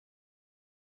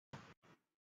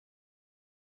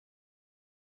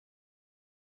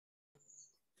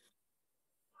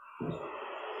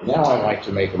Now I'd like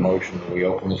to make a motion that we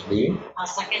open this meeting. I'll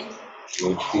second.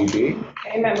 HPB.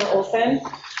 Okay, Member Olson,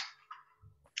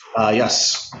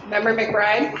 Yes. Member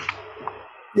McBride,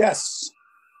 Yes.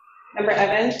 Member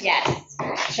Evans, Yes.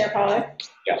 Chair Pollak,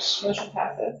 Yes, motion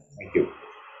passes. thank you.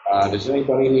 Does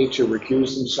anybody need to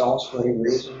recuse themselves for any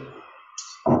reason?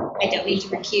 I don't need to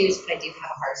recuse, but I do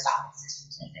have a hard stop decision.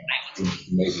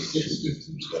 Maybe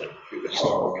instead of recuse.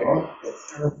 Oh,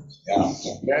 okay. Yeah,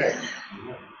 okay.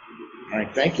 All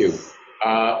right, thank you.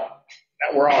 Now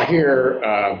we're all here.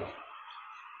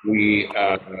 We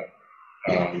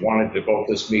wanted to devote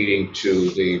this meeting to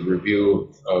the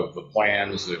review of the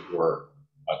plans that were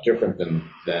different than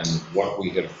what we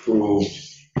had approved.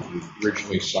 We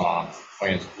originally saw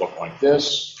plans that look like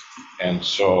this, and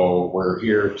so we're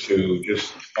here to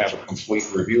just have a complete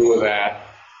review of that.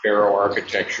 Barrow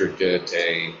Architecture did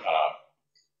a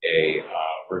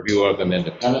review of them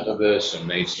independent of this and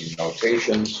made some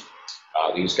notations.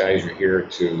 These guys are here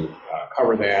to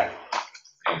cover that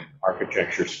in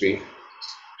architecture speak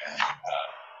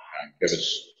and give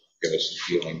us a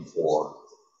feeling for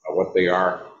what they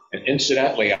are. And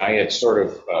incidentally, I had sort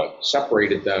of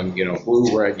separated them,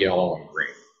 blue, red, yellow, and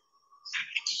green.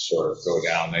 Sort of go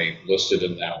down. They listed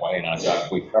them that way, and I thought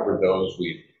if we covered those,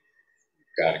 we've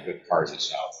got a good part of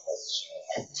this out.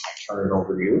 So I turn it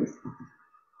over to you.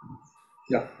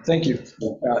 Yeah, thank you.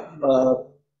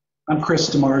 I'm Chris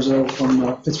DeMarzo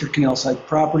from Pittsburgh Canal Side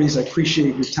Properties. I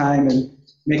appreciate your time in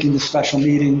making this special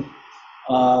meeting.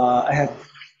 I have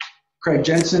Craig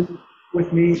Jensen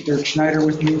with me, Dirk Schneider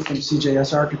with me from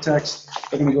CJS Architects.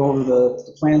 They're going to go over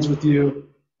the plans with you.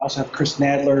 I also have Chris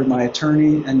Nadler, my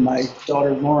attorney, and my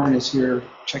daughter Lauren is here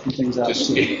checking things out.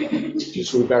 Just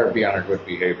we better be on our good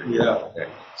behavior. Yeah. Okay.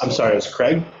 I'm sorry, it's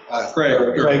Craig?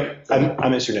 Craig, I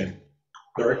missed your name.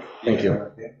 Dirk. Thank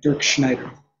you. Dirk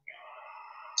Schneider.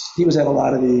 He was at a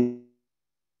lot of the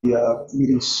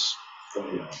meetings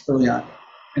early on,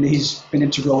 and he's been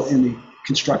integral in the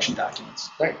construction documents.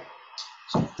 Great.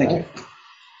 So, thank you.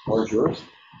 Floor is yours.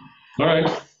 All right,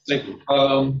 thank you.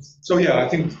 So yeah, I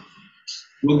think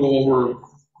we'll go over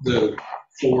the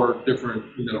 4 different,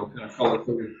 kind of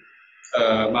color-coded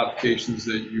modifications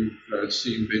that you've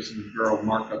seen based on the Barrow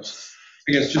markups.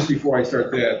 I guess just before I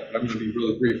start that, I'm going to be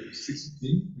really brief.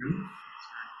 16,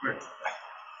 quick.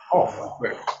 Oh,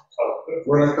 quick.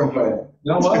 We're not complaining.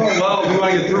 No, well, we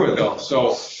want to get through it though.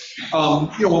 So,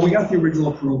 when we got the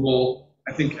original approval,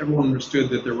 I think everyone understood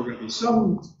that there were going to be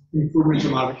some improvements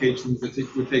and modifications that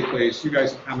would take place. You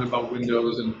guys have commented about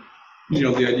windows and,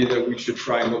 the idea that we should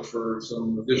try and look for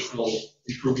some additional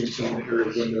improvements in the area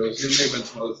of windows. There may have been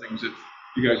some other things that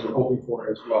you guys were hoping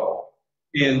for as well.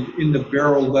 And in the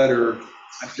Barrow letter,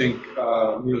 I think,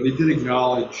 they did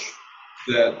acknowledge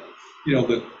that,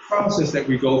 the process that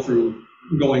we go through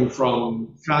going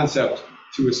from concept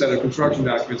to a set of construction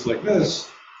documents like this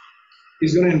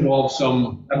is going to involve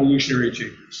some evolutionary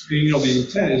changes. And, the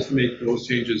intent is to make those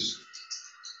changes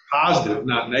positive,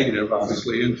 not negative,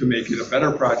 obviously, and to make it a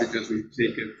better project as we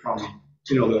take it from,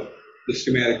 the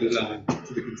schematic design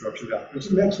to the construction documents.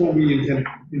 And that's what we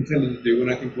intended to do,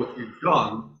 and I think what we've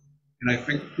done. And I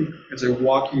think as I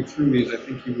walk you through these, I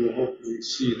think you will hopefully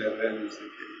see that that is the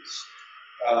case.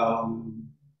 I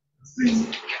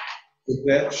think with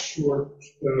that short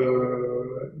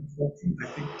introduction, I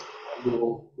think I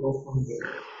will go from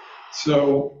there.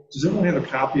 So does everyone have a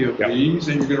copy of these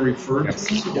that you're going to refer to?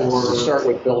 Or We'll start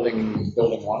with building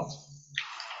 1.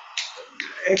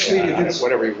 Actually, if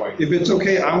it's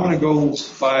okay, I want to go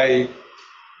by,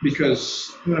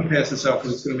 because I'm going to pass this out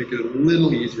because it's going to make it a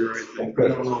little easier, I think. I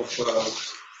don't know if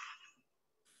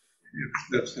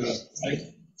that's going to, I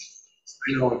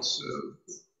know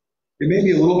it may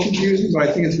be a little confusing, but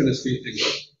I think it's going to speed things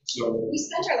up. So We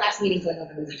spent our last meeting going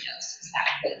over the windows.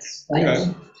 That was,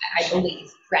 I believe,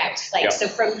 correct. So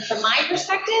from my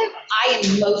perspective, I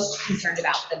am most concerned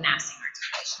about the massing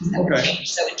articulations that were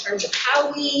changed. So in terms of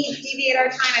how we deviate our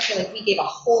time, I feel like we gave a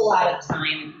whole lot of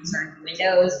time and concern for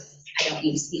windows. I don't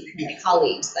need to speak for my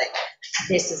colleagues, but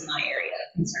this is my area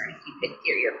of concern. If you could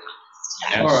hear your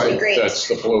comments, that would be great. That's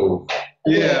the blue.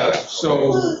 Yeah,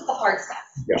 so blue's the hard stuff.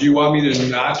 Yeah. Do you want me to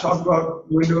not talk about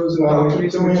windows and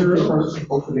balconies and materials?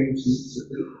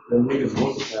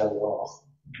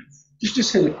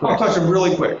 Just hit it quick. I'll touch them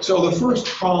really quick. So the first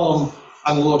column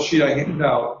on the little sheet I handed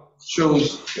out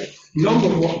shows number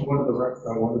the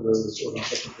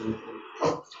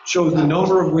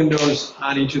number of windows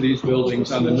on each of these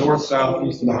buildings on the north, south,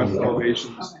 east, and west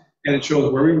elevations. And it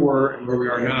shows where we were and where we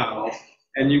are now.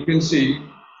 And you can see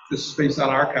this is based on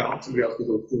our count. Somebody else can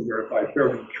go through and verify. Fair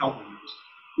to count windows.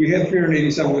 We had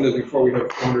 387 windows before. We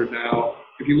have 400 now.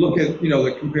 if you look at,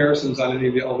 the comparisons on any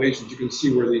of the elevations, you can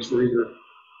see where these were either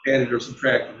added or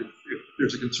subtracted, if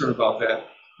there's a concern about that.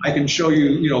 I can show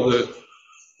you, the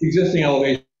existing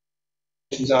elevations,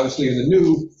 obviously, in the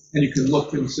new, and you can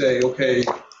look and say, okay,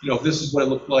 this is what it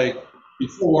looked like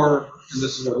before, and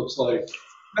this is what it looks like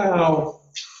now.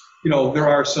 There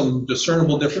are some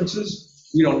discernible differences.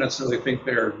 We don't necessarily think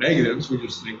they're negatives, we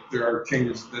just think there are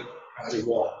changes that have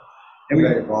evolved. And they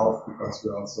evolved because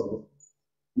we also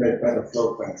made better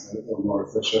floor plans and were more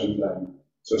efficient, and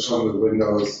so some of the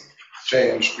windows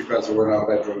changed because there were no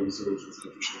bedrooms, so we just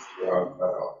had to shift around.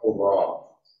 But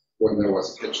overall, when there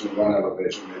was a kitchen in one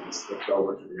elevation, maybe slipped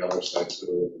over to the other side, so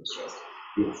it was just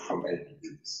moved from A to B.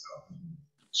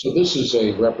 So this is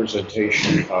a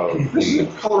representation of. This is a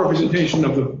color representation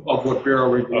of what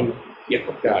Barrow reviewed. Yeah,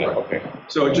 got it, okay.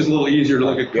 So it's just a little easier to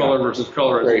look at color versus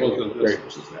color as Great, opposed to this great.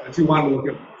 versus that. If you want to look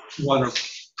at one or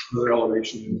another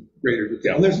elevation in greater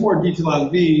detail. And there's more detail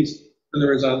on these than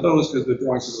there is on those because the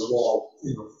drawings of the wall,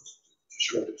 to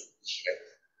show it.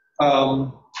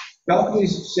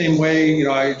 Balconies, same way,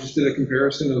 I just did a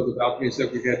comparison of the balconies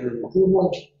that we had during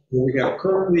approval, what we have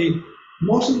currently.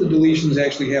 Most of the deletions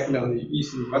actually happened on the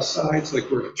east and west sides, like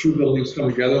where two buildings come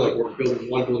together, like we're building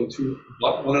one, building two,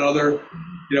 one another.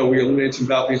 We eliminated some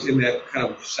balconies in that kind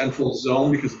of central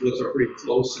zone because the lives are pretty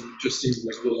close and it just seems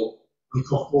like a little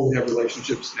uncomfortable to have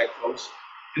relationships that close.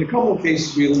 In a couple of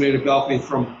cases, we eliminated a balcony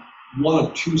from one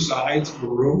of two sides of a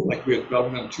room, like we had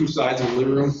balcony on two sides of the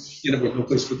living room, with no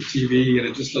place to put the TV, and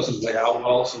it just doesn't lay out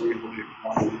well, so we eliminated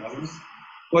one or the other.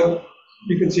 But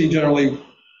you can see generally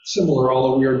similar,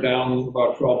 although we are down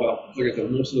about 12 balconies. Like I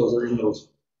said, most of those are in those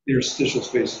interstitial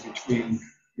spaces between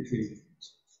things.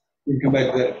 We can come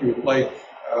back to that if you would like.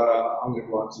 I'm going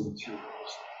to go on to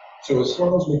materials. So as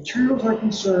far as materials are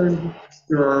concerned,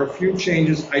 there are a few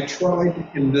changes. I tried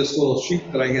in this little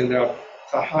sheet that I handed out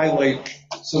to highlight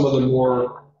some of the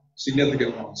more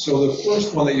significant ones. So the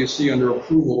first one that you see under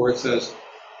approval where it says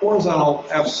horizontal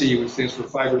FC, which stands for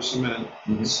fiber cement,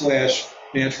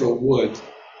 / natural wood.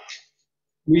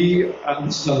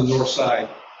 This is on the north side.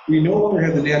 We no longer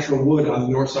have the natural wood on the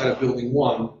north side of building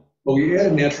 1, but we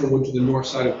added natural wood to the north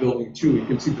side of building 2. You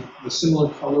can see the similar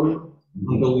color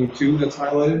on building 2 that's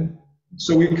highlighted.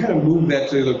 So we kind of moved that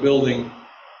to the building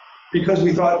because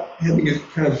we thought having a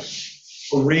kind of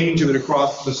a range of it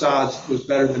across facades was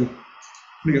better than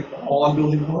putting it all on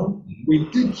building 1. We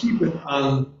did keep it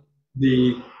on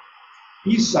the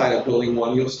east side of building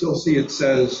 1. You'll still see it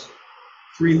says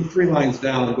three lines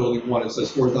down on building 1. It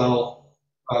says horizontal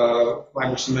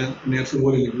fiber cement and natural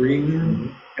wood in the green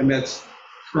there, and that's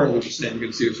currently the same. You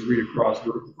can see it's a read across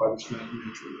vertical fiber cement and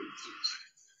natural wood.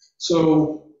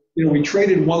 So, we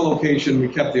traded one location, we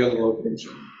kept the other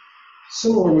location.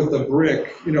 Similar with the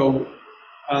brick,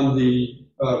 on the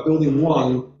building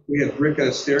 1, we had brick at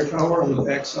a stair tower on the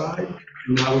back side,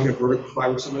 and now we have vertical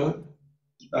fiber cement.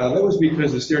 That was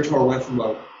because the stair tower went from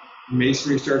a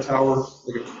masonry stair tower,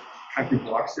 like a concrete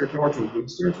block stair tower, to a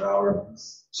wood stair tower.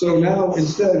 So now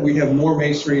instead we have more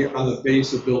masonry on the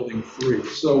base of building 3.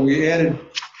 So we added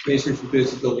masonry to the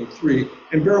base of building 3,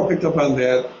 and Barrow picked up on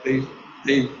that. They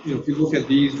if you look at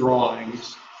these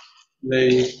drawings,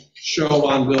 they show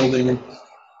on building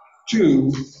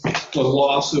 2 the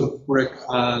loss of brick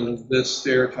on this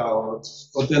stair tower,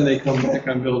 but then they come back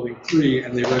on building 3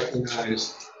 and they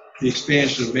recognize the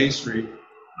expansion of masonry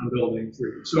on building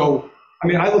 3. So,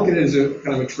 I look at it as a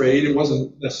kind of a trade. It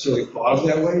wasn't necessarily thought of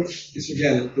that way. It's,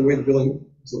 again, the way the building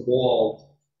is evolved.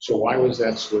 So why was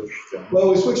that switched then?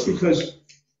 Well, we switched because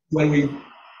when we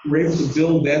were able to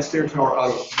build that stair tower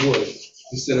out of wood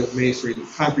instead of masonry, the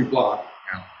concrete block,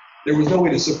 there was no way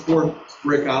to support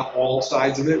brick on all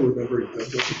sides of it. We were very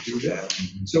difficult to do that.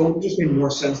 So it just made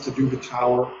more sense to do the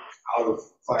tower out of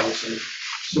fiber cement.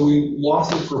 So we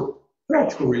lost it for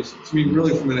practical reasons.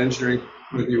 Really from an engineering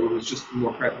point of view, it was just a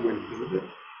more practical way to build it.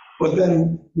 But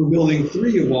then when building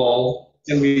 3 evolved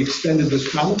and we extended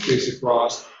this common space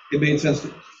across, it made sense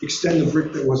to extend the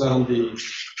brick that was on the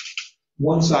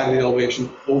one side of the elevation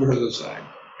over to the side.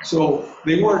 So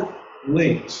they weren't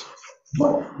linked,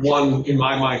 but one, in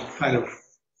my mind, kind of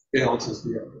balances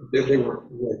the other. They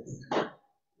weren't linked.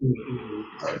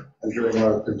 And during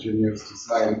our continuous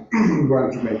design, we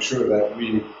wanted to make sure that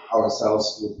we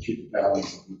ourselves would keep a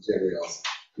balance of materials,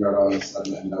 not all of a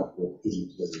sudden end up with two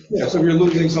materials. Yeah, so if you're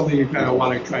losing something, you kind of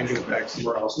want to try and get it back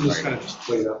somewhere else, and just kind of just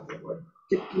play it out that way.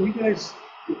 Can you guys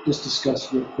just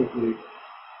discuss real quickly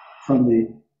from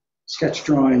the sketch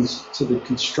drawings to the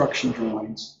construction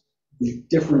drawings, the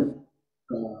different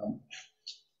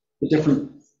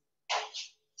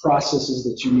processes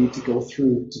that you need to go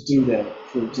through to do that.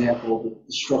 For example,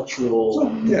 the structural,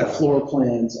 So, yeah. floor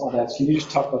plans, all that. Can you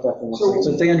just talk about that for one So- second?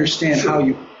 So that they understand how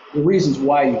you, the reasons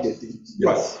why you did these.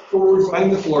 Right, so we're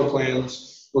refining the floor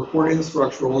plans, we're coordinating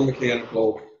structural and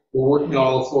mechanical, we're working on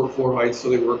all the floor heights so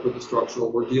they work with the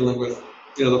structural, we're dealing with,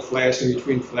 the flashing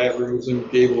between flat roofs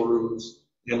and gable roofs,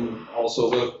 and also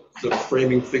the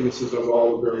framing thicknesses of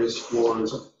all the various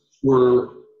floors. We're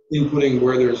inputting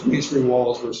where there's masonry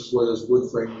walls versus where there's wood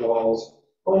frame walls.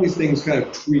 All these things kind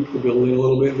of tweak the building a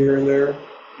little bit here and there,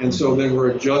 and so then we're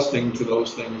adjusting to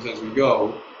those things as we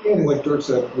go. And like Dirk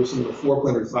said, with some of the floor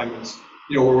plan refinements,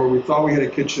 where we thought we had a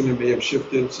kitchen, it may have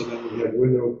shifted, so then we had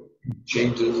window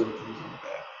changes and things like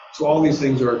that. So all these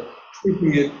things are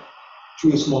tweaking it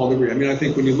to a small degree. I mean, I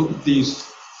think when you look at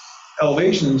these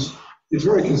elevations, it's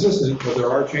very consistent, but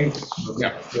there are changes.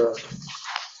 Yeah. There are.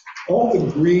 All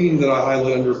the green that I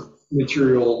highlight under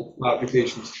material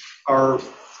modifications are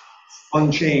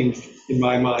unchanged in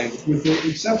my mind, with the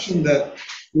exception that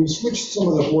we've switched some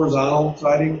of the horizontal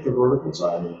siding to vertical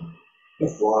siding. The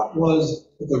thought was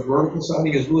that the vertical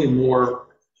siding is really more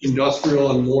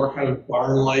industrial and more kind of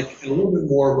barn-like and a little bit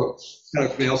more of a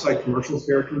kind of canal side commercial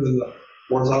character than the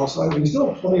horizontal siding. We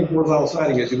still have plenty of horizontal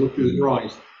siding as you look through the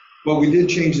drawings, but we did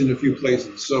change it in a few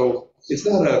places. So it's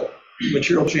not a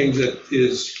material change that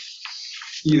is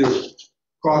either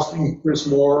costing Chris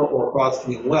more or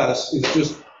costing him less. It's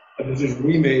just a decision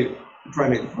we made to try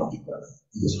and make the project better.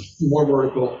 It's more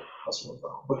vertical, less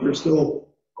horizontal, but there's still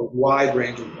a wide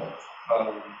range of both.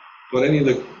 But any of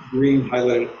the green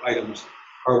highlighted items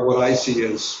are what I see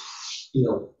as,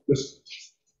 just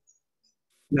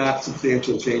not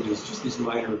substantial changes, just these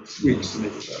minor tweaks to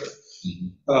make it better.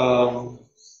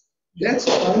 That's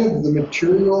kind of the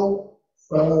material,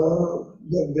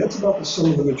 that's about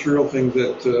some of the material things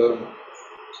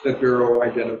that Bureau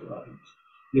identified. Do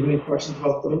you have any questions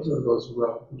about those, or are those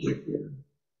relatively clear?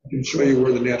 I can show you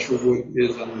where the natural wood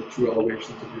is on the two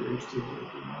elevations if you're interested.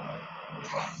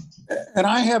 And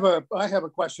I have a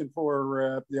question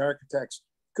for the architects.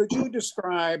 Could you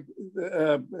describe,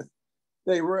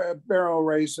 Barrow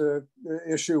raised the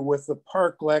issue with the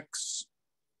Parklex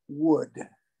wood.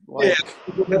 Yeah,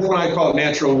 that's what I call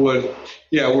natural wood.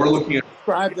 Yeah, we're looking at.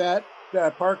 Describe that,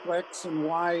 Parklex, and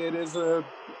why it is a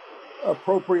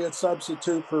appropriate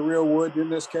substitute for real wood in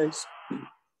this case.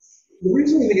 The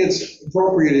reason we think it's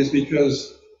appropriate is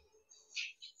because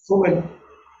from a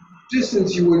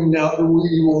distance you won't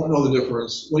know the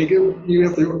difference. When you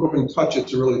have to go up and touch it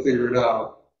to really figure it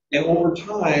out. And over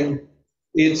time,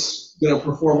 it's going to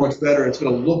perform much better. It's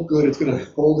going to look good. It's going to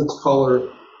hold its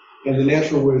color, and the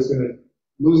natural wood is going to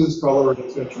lose its color, and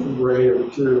it's going to turn gray or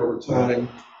deteriorate over time.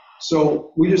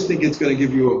 So we just think it's going to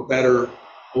give you a better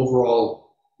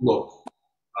overall look.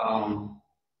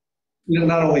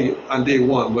 Not only on day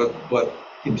one, but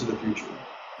into the future.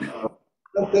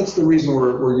 That's the reason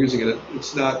we're using it.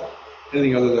 It's not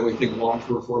anything other than we think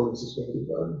long-term performance is going to be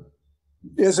better.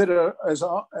 Is it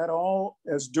at all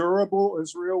as durable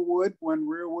as real wood when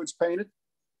real wood's painted?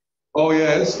 Oh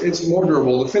yeah, it's more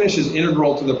durable. The finish is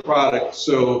integral to the product,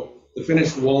 so the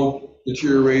finish won't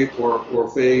deteriorate or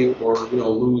fade or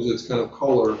lose its kind of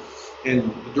color, and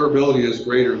the durability is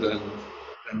greater than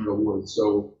real wood.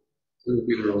 So it will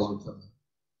be there a long time.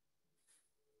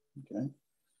 Okay.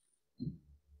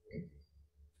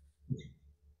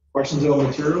 Questions on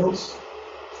materials?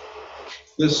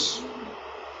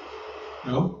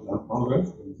 No? All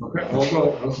good? Okay, all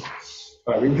good.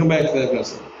 All right, we can come back to that in a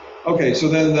second. Okay, so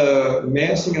then the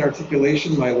massing and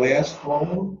articulation, my last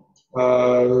column,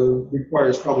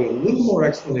 requires probably a little more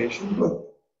explanation, but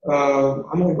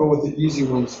I'm going to go with the easy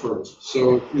ones first.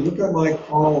 So if you look at my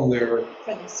column there.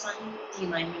 For this one, do you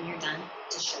mind when you're done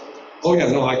to show the difference? Oh yeah,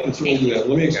 no, I can certainly do that.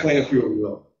 Let me explain a few of them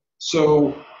though.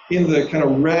 So in the kind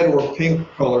of red or pink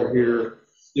color here,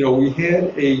 we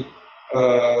had a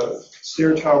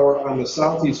stair tower on the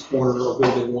southeast corner of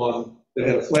building 1 that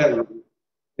had a flat roof,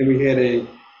 and we had a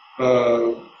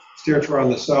stair tower on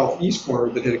the southeast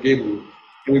corner that had a gable roof,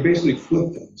 and we basically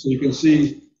flipped them. So you can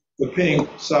see the pink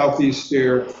southeast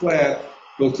stair flat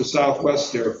goes to southwest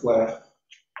stair flat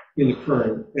in the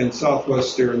current, and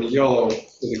southwest stair in the yellow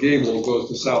with the gable goes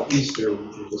to southeast stair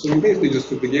with the gable. So we basically just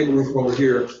put the gable roof over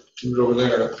here and over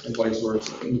there, and vice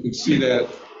versa. And you can see that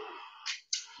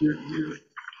here.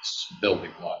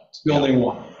 Building 1. Building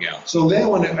 1. Yeah. So that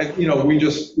one, we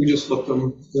just flipped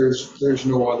them. There's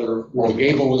no other. Well, the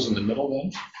gable was in the middle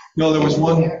then? No, there was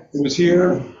one. It was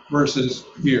here versus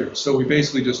here. So we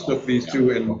basically just took these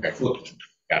two and flipped them.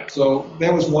 Got it. So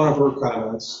that was one of her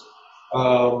comments.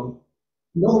 Another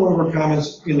one of her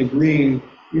comments in the green,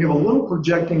 we have a little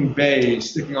projecting bay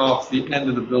sticking off the end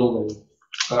of the building.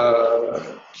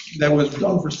 that was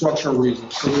done for structural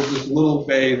reasons. So there's this little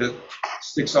bay that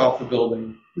sticks off the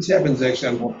building. This happens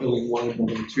actually on building 1 and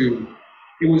building 2.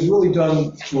 It was really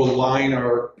done to align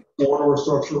our corridor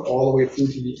structure all the way through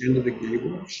to the end of the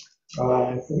gable,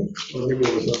 I think. Or maybe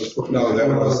it was No, that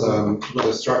was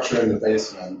the structure in the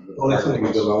basement, the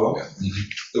parking below.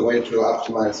 The way to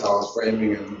optimize our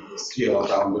framing and the steel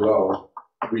down below,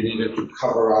 we needed to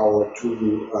cover our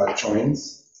 2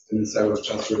 joints. And instead of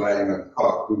just relying on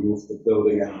caulk, we moved the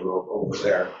building envelope over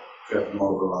there to have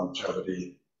more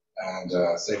longevity and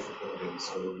safer building,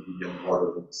 so there would be any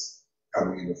water leaks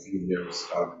coming in a few years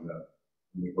down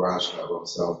in the garage level.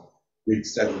 So we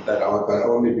extended that out, but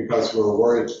only because we were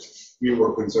worried, we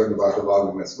were concerned about the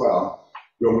volume as well.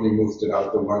 We only moved it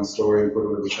out to 1 story and put a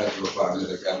little shed roof on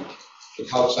it again. It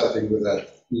helps, I think, with that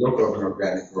look of an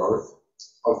organic growth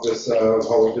of this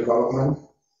whole development.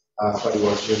 But it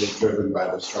was really driven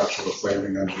by the structural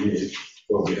framing underneath,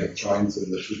 where we had joints in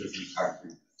the 2 different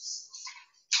concrete.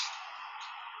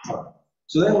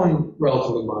 So that one,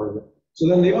 relatively minor. So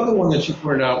then the other one that she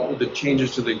pointed out were the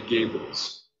changes to the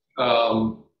gables.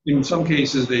 In some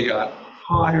cases, they got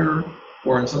higher,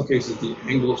 or in some cases, the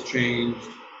angles changed.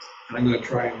 And I'm going to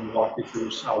try and walk you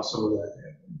through how some of that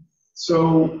happened.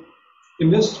 So in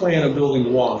this plan of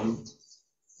building 1,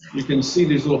 you can see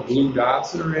these little blue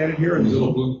dots that are added here, and these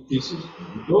little blue pieces.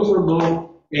 Those are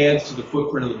little adds to the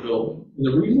footprint of the building.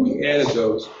 And the reason we added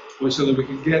those was so that we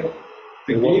could get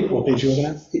the gable. What page are you looking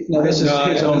at? No, this is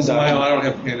his own document. I don't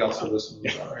have handouts for this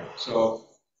one, sorry. So,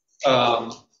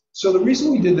 so the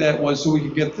reason we did that was so we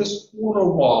could get this corner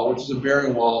wall, which is a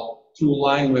bearing wall, to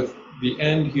align with the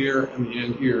end here and the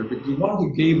end here, because we wanted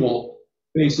the gable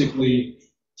basically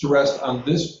to rest on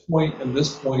this point and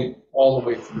this point all the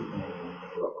way through.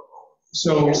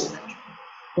 So,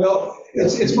 well,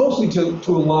 it's mostly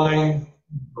to align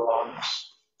drawings.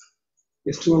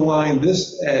 It's to align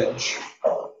this edge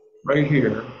right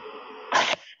here,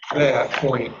 that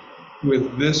point,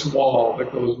 with this wall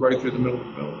that goes right through the middle of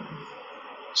the building.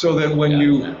 So that when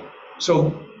you,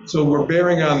 so we're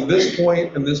bearing on this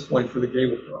point and this point for the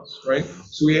gable cross, right?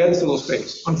 So we add this little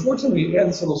space. Unfortunately, you add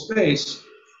this little space,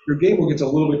 your gable gets a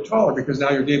little bit taller because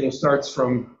now your gable starts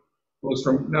goes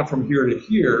from, not from here to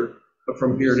here, but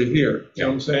from here to here. You know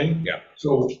what I'm saying? Yeah.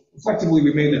 So effectively,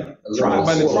 we made that.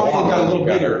 By the triangle got a little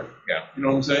bigger. Yeah. You know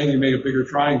what I'm saying? You made a bigger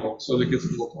triangle, so that it gets a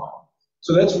little taller.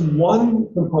 So that's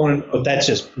one component. But that's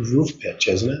just roof pitch,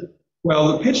 isn't it?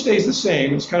 Well, the pitch stays the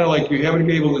same. It's kind of like you have a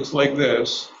gable that's like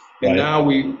this, and Right. now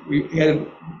we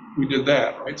did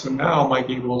that, right? So now my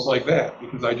gable is like that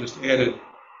because I just added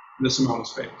this amount of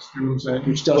space. You know what I'm saying?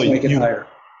 Which does Well, make it you- higher.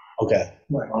 Okay.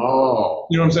 Oh,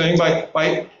 You know what I'm saying?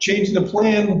 By changing the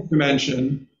plan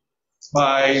dimension,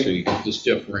 so you get this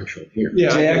differential here. yeah,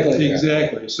 Exactly.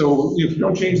 exactly. So if you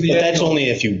don't change the But that's angle, only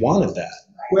if you wanted that.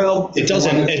 well, It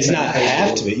doesn't, it's not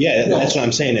have to be. Yeah, that's what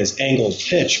I'm saying is angled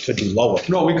pitch could be lower.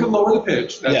 no, we could lower the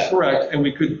pitch. That's Yeah. correct, and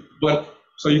we could,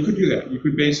 so you could do that. You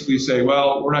could basically say,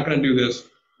 well, we're not going to do this.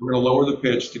 We're going to lower the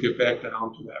pitch to get back down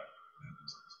to that.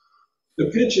 The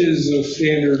pitch is a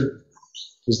standard.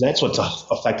 Because that's what's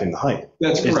affecting the height.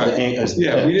 That's is the correct. is the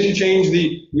Yeah, we pitch.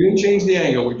 didn't change the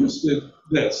angle. We just did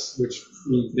this, which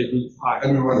means they be high.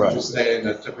 And we wanted Right. to stay in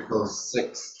a typical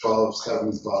 6/12,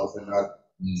 7/12, and not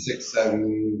 6,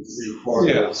 7, 3/4.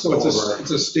 Yeah, so over. it's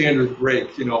a standard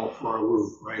break, for a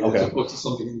roof, right? Okay. As opposed to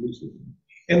something in loose.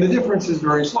 And the difference is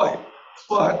very slight.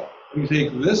 But when you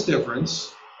take this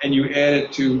difference and you add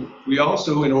it to, we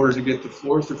also, in order to get the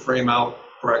floors to frame out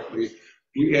correctly,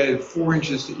 we added 4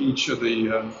 inches to each of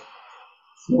the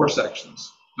floor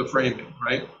sections, the framing,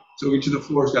 right? So each of the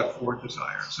floors got 4 inches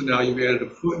higher. So now you've added a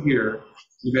foot here,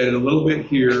 you've added a little bit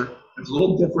here. There's a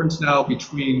little difference now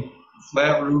between the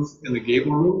flat roof and the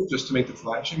gable roof, just to make the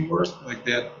flashing work, like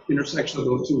that intersection of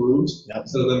those 2 roofs. Yep.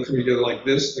 Instead of them coming together like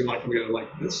this, they want to come together like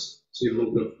this. So you have a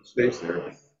little bit of space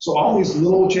there. So all these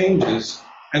little changes,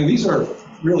 and these are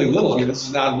really little. I mean, this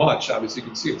is not much. Obviously, you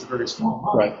can see it's a very small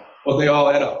amount. Right. But they all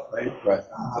add up, right? Right.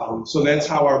 So that's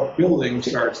how our building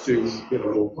starts to get a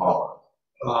little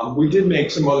taller. We did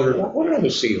make some other, What are the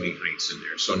ceiling heights in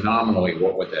there? So nominally,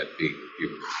 what would that be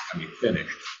if you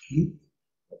finished?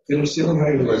 finished ceiling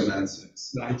height It was was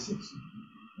 9/6. 9.6.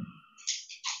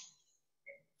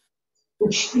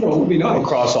 Which, would be nice.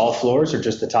 Across all floors or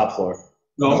just the top floor?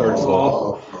 No, Third floor.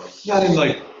 All floors. not in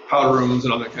like powder rooms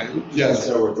and all that kind of. Yes,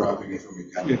 so we're dropping it from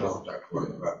mechanical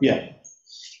ductwork, but Yeah.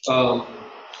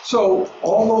 So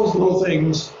all those little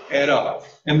things add up.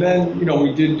 And then,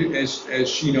 we did, as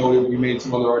she noted, we made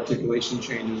some other articulation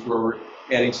changes where we're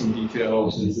adding some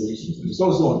details and doing some things.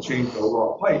 Those don't change the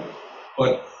overall height,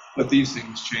 but these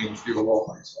things change the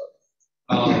overall height.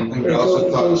 And It we also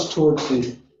goes thought, towards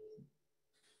the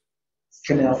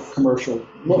canal commercial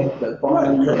look, that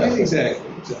barn,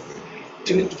 exactly.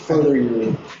 to further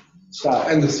your style.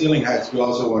 And the ceiling heights, we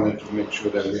also wanted to make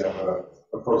sure that we have a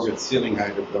appropriate ceiling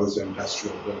height if those are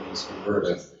industrial buildings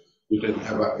converted. We didn't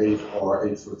have an 8 or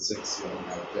 8'6" ceiling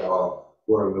height. They all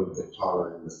were a little bit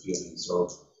taller in the ceiling, so.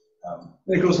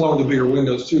 And it goes along with the bigger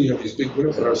windows too. You have these big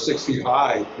windows that are 6 feet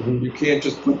high. You can't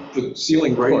just put the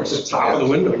ceiling right at the top of the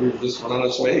window. You're just running out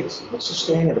of space. What's the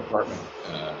standard apartment?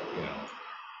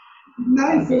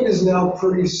 9 feet is now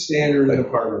pretty standard in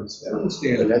apartments.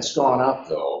 Standard. That's gone up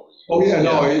though. Oh, yeah,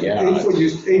 no, Yeah. 8 foot,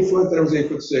 8 foot, that was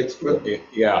 8'6", but,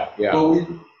 Yeah. well,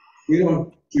 we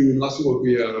don't do, unless it would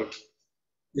be a,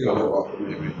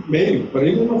 maybe, but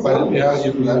even if. But yeah,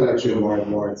 you've done actually more and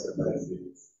more, it's at 9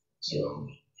 feet. So.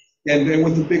 And then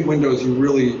with the big windows, you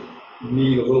really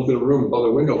need a little bit of room above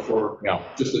the window for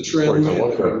just the trim.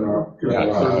 For the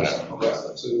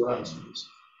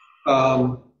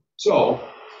So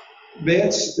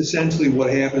that's essentially what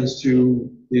happens to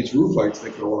these roof lights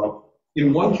that go up.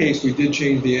 In one case, we did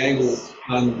change the angle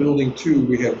on building 2.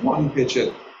 We had one pitch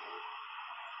at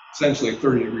essentially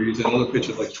 30 degrees and another pitch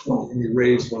at like 20. And we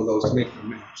raised one of those to make them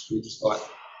match. We just thought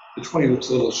the 20 looks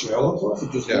a little shallow to us.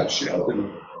 It just looks shallow.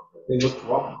 It looked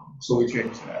wrong. So we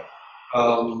changed that.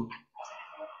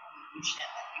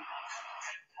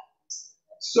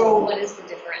 So what is the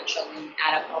differential when you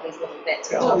add up all these little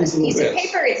bits? All On these this little piece of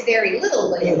bits. paper, it's very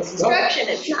little, but in construction,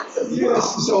 it's not so small.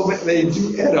 yes, so they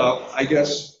do add up. I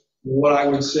guess what I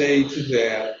would say to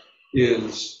that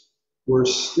is we're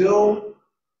still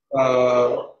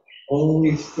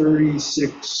only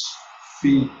 36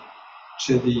 feet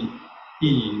to the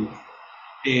eave,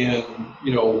 and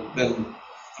then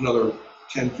another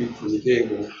 10 feet for the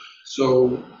gable.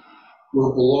 So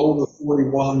we're below the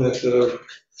 41 that the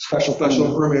special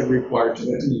permit required to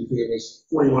that. It was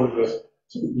 41 to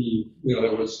the eave,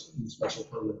 that was in the special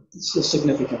permit. It's still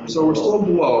significant. So we're still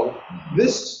below.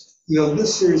 This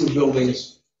series of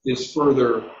buildings is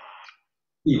further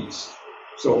east.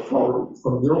 So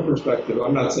from your perspective,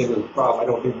 I'm not saying there's a problem, I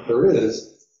don't think there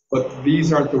is, but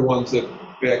these aren't the ones that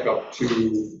back up to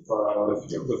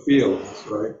the fields,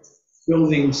 right?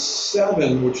 Building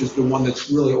 7, which is the one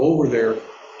that's really over there,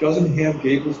 doesn't have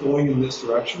gables going in this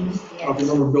direction. I don't know if you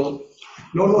remember building.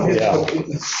 No, it has.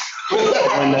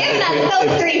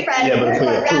 Those three friends, Yeah, but if we I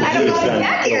don't know approve this,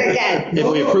 exactly then- again. If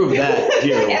we approve that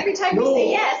here, Every time you say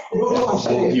yes. No, I'm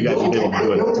saying. you guys will be able to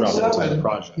do it throughout the entire Building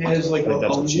project. 7 has like I think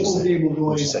that's a what she little said. gable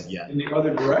going She said, yeah. in the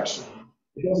other direction.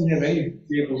 It doesn't have any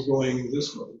gables going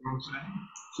this way, you know what I'm saying?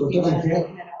 So it doesn't have.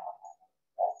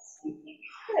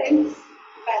 Good,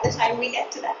 by the time we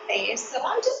get to that phase, so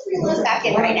I'll just reel us back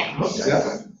in right now.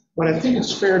 Okay. But I think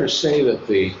it's fair to say that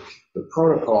the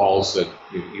protocols that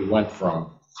you went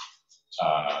from,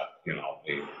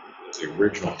 the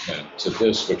original to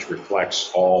this, which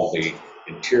reflects all the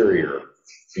interior,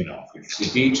 the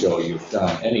detail you've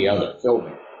done, any other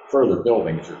further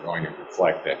buildings are going to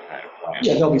reflect that kind of plan.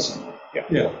 Yeah, there'll be some.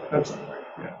 Yeah, that's right.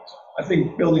 Yeah. I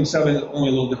think building 7 is only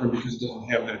a little different because it doesn't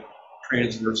have that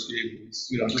transverse gables,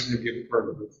 it doesn't have gable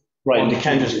curve. Right, and to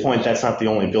Kendra's point, that's not the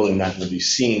only building that will be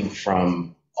seen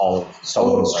from all of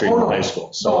Sullivan Street no. High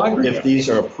School. No, I So agree. if these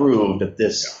are approved at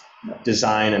this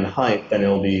design and height, then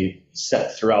it'll be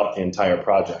set throughout the entire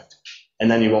project. And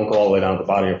then you won't go all the way down to the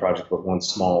bottom of your project with one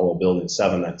small little building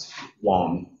 7 that's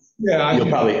long. Yeah, You'll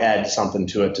probably add something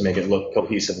to it to make it look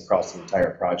cohesive across the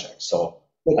entire project. So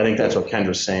I think that's what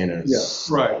Kendra's saying is,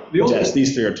 right. The only- yes,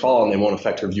 these 3 are tall and they won't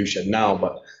affect her view shed now,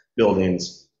 but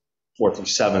buildings 4 through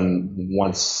 7,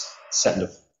 once set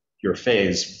into your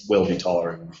phase, will be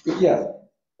taller. Yeah,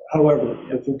 however,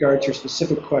 with regard to your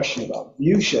specific question about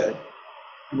view shed,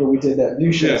 when we did that view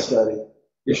Yeah. shed study,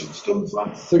 It should still be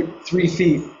fine. 3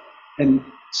 feet and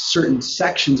certain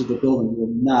sections of the building will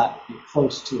not be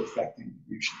close to affecting the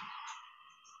view shed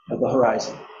of the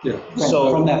horizon. Yeah.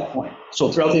 From that point.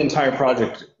 So throughout the entire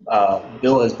project,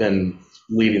 Bill has been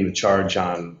leading the charge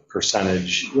on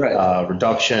percentage Right.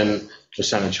 reduction,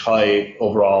 percentage height,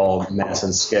 overall mass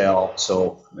and scale.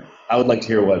 So I would like to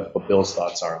hear what Bill's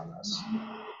thoughts are on this.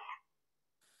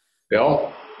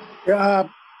 Bill?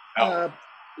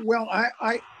 Well,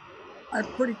 I'm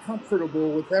pretty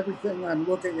comfortable with everything I'm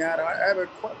looking at. I have a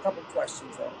couple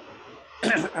questions though.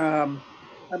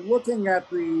 I'm looking at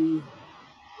the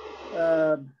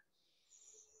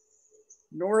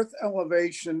north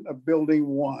elevation of building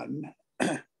 1.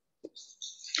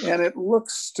 And it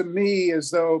looks to me as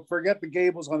though, forget the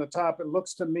gables on the top, it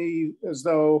looks to me as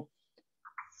though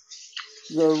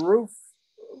the roof,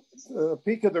 the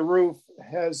peak of the roof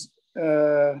has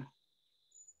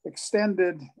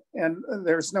extended, and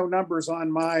there's no numbers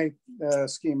on my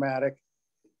schematic.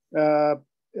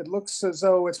 It looks as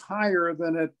though it's higher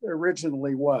than it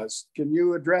originally was. Can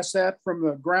you address that from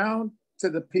the ground to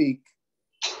the peak?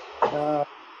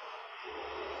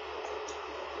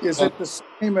 Is it the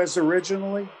same as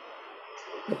originally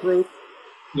approved?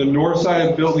 The north side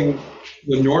of building,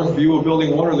 the north view of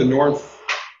building one, or the north?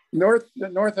 The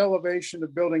north elevation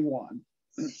of building one.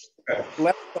 Okay.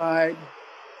 Left side,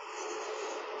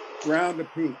 ground to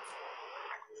peak.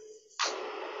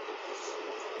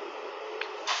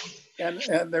 And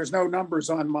there's no numbers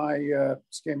on my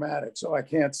schematic, so I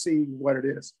can't see what it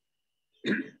is.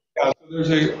 Yeah,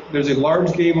 so there's a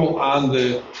large gable on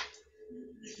the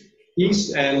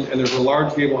east end, and there's a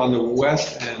large gable on the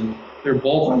west end. They're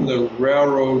both on the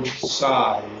railroad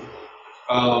side.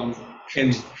 And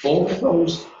both of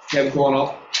those have gone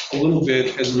up a little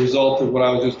bit as a result of what I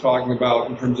was just talking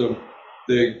about in terms of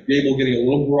the gable getting a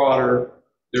little broader,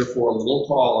 therefore a little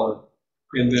taller,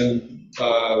 and then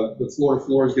the floor to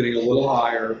floor is getting a little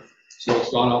higher, so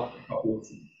it's gone up a couple of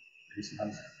feet.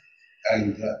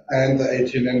 And the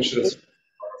 18 inches.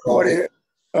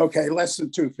 Okay, less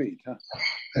than 2 feet, huh?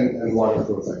 And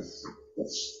waterproofing.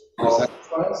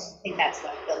 I think that's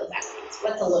what Bill was asking.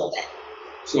 What's a little bit?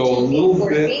 So a little 4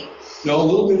 bit, feet? no, a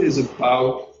little bit is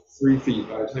about 3 feet.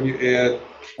 By the time you add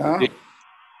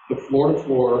the floor to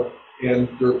floor and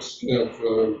the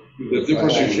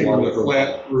difference between the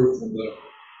flat roof and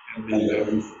the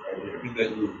roof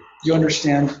right here. You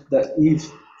understand that Eve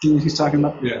thing he's talking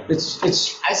about? Yeah. It's I was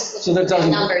just So looking that at the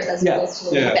doesn't- numbers as yeah. opposed to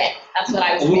a little Yeah. bit. That's what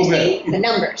I was A little missing, bit. the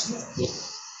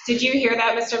numbers. Did you hear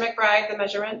that, Mr. McBride, the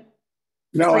measurement?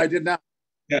 No, I did not.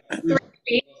 Yeah,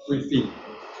 3 feet.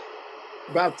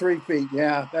 About 3 feet,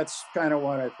 yeah, that's kind of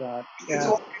what I thought. It's Yeah,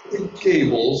 all at the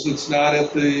gables, it's not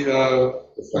at the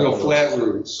flat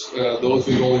roofs. Those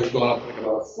have only gone up like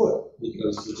about a foot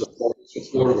because it's a floor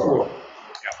to floor.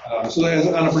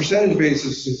 So on a percentage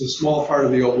basis, it's a small part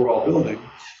of the overall building.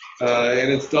 And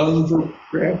it's done for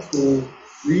practical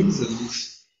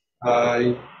reasons.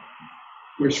 I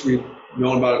wish we'd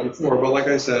known about it before, but like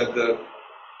I said,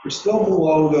 we're still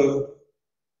below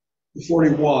the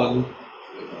 41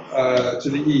 to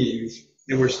the eave,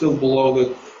 and we're still below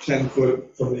the 10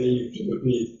 foot from the eave to the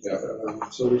peak.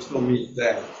 So we still meet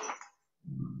that.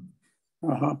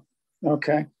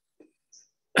 okay.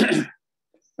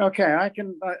 Okay, I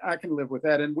can live with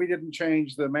that. And we didn't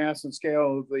change the mass and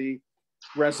scale of the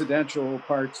residential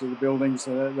parts of the buildings.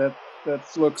 That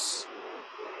looks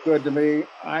good to me.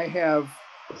 I have,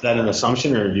 Is that an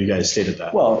assumption, or have you guys stated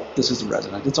that? well, this is the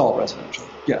resident. It's all residential.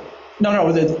 Yeah.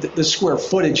 No, the square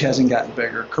footage hasn't gotten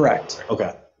bigger. Correct.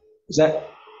 Okay. Is that?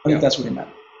 I think that's what he meant.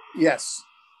 yes,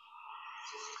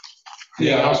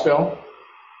 Anything else, Bill?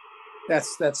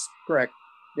 that's correct.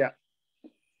 Yeah.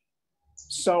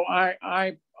 So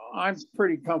I'm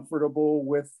pretty comfortable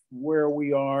with where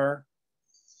we are.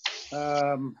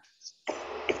 I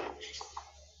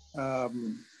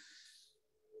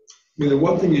mean, the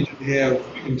one thing you didn't have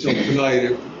until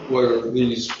tonight were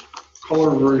these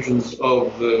color versions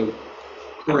of the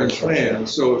current plan.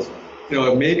 So,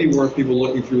 it may be worth people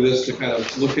looking through this to kind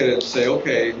of look at it and say,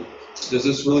 okay, does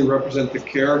this really represent the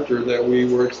character that we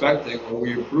were expecting when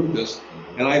we approved this?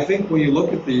 And I think when you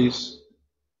look at these,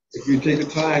 if you take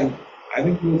the time, I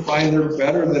think you'll find they're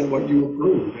better than what you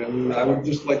approved. And I would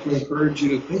just like to encourage you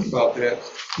to think about that.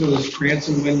 There's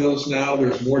transom windows now,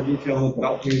 there's more detail in the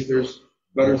balconies, there's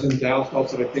gutters and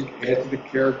downspouts that I think add to the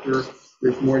character.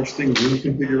 There's more interesting room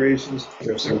configurations.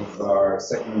 There's some of our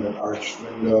segmented arch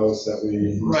windows that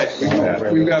we.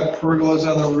 Right, we've got pergolas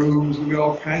on the roofs, we've got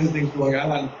all kinds of things going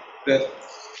on that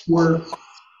were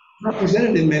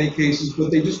represented in many cases,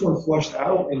 but they just weren't flushed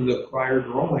out in the prior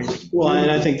drawings. Well, and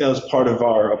I think that was part of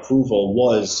our approval,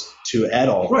 was to add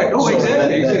all. Right, So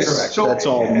exactly. that's- So, That's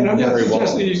all and I'm not very well.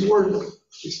 suggesting you weren't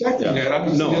expecting that, I'm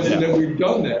just No, suggesting yeah. that we've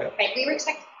done that. Right,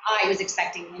 I was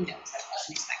expecting windows, I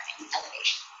wasn't expecting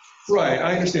elevation. Right,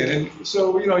 I understand, and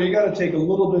so, you gotta take a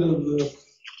little bit of the,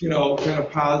 kind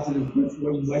of positive with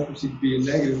what you might perceive to be a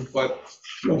negative, but,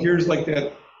 here's like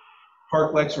that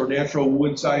Parklex or natural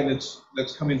wood siding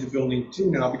that's come into building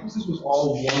 2 now, because this was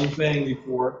all one thing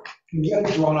before, and you got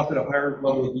it drawn up at a higher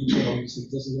level of detail, and you said,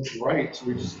 it doesn't look right, so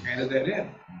we just added that in.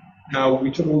 Now,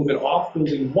 we took a little bit off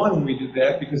building 1 when we did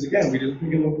that, because again, we didn't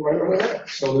think it looked right over there.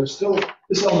 So this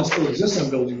element still exists on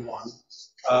building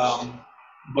 1,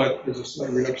 but there's a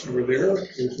slight reduction over there,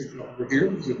 there's a over here,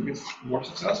 because it gets more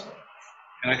successful.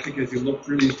 And I think as you look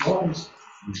through these drawings,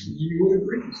 you would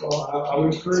agree, so I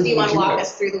would encourage you to do that. So do you want to walk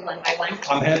us through the one by one?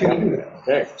 I'm happy to do that.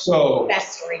 Okay. So,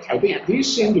 Best storytelling ever.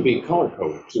 These seem to be color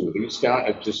coded too. These got,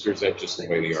 or is that just the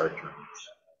way the art turned?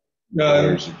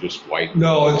 Or is it just white?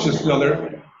 No, it's just, no,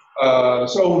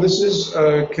 so this is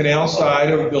canal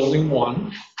side of building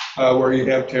 1, where you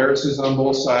have terraces on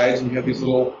both sides, and you have these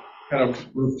little kind of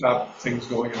rooftop things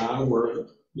going on, where,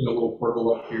 little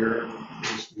portal up here.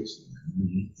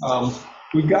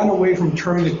 We've gotten away from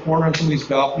turning the corner on some of these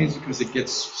balconies because it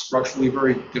gets structurally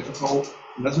very difficult.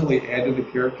 It doesn't really add to the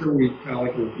character. We kind of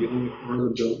like revealing the corner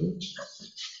of the building.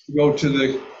 We go to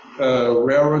the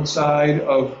railroad side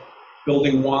of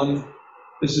building 1.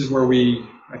 This is where we,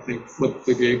 I think, flip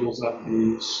the gables on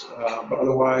these. But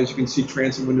otherwise, you can see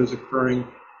transom windows occurring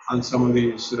on some of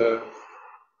these windows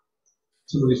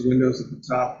at the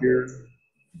top here.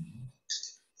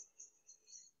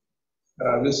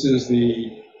 This is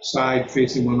the side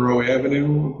facing Monroe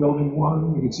Avenue of building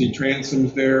 1. You can see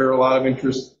transoms there, a lot of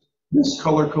interest. This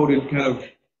color-coded kind of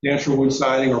natural wood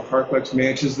siding or Parklex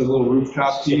matches the little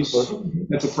rooftop piece.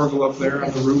 That's a pergola up there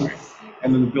on the roof,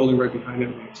 and then the building right behind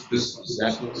it matches this. Is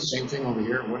that the same thing over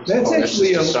here? What is That's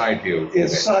actually a side view.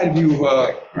 It's a side view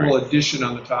of a little addition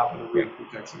on the top of the roof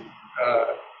protection.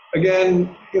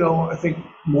 Again, I think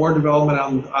more development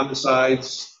on the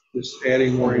sides, just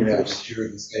adding more interest.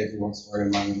 The state wants very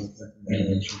much with that.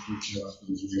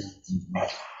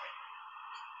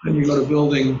 Then you go to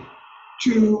building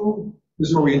 2. This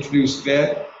is where we introduced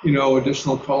that,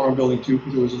 additional color on building 2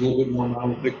 because it was a little bit more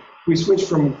monolithic. We switched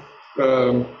from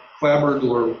clapboard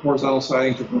or horizontal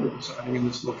siding to vertical siding in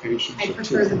this location. I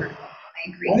prefer the vertical. I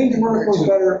agree. I think the vertical is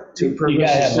better. You gotta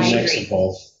have a I mix agree. of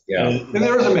both. Yeah. And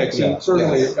there is a mix, Yeah.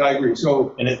 certainly, Yes. I agree.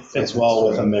 So And it fits well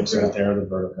with a mix right there, the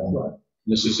vertical.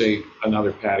 This is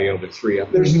another patio, the 3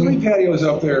 up. there's 3 patios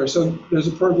up there. So there's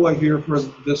a pergola here for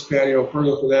this patio,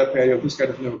 pergola for that patio. This guy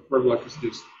doesn't have a pergola because he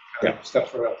just kind of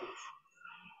steps right up to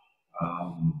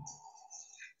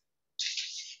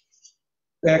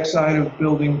the backside of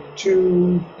building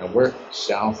 2. And where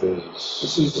south is?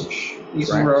 This is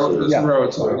Right.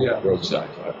 roadside, yeah. Roadside.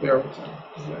 There.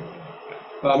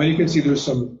 And you can see there's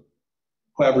some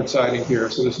clapboard siding here,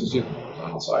 so this is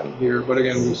horizontal siding here, but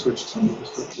again, we switched some of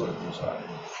this to vertical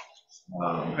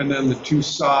siding. And then the 2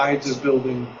 sides of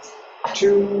building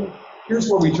 2, here's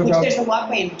where we took Which out. there's a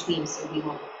walkway in between, so we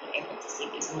won't be able to see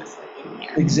these unless we're in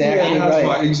there. Exactly Yeah, that's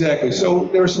right. fine, exactly. So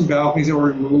there were some balconies that were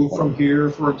removed from here,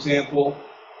 for example,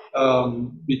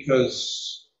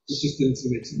 because it just didn't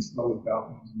seem to make sense to have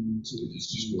balconies. So we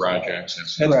just Garage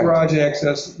access. That's Correct. garage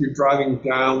access. You're driving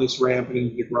down this ramp and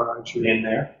into the garage here. In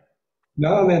there?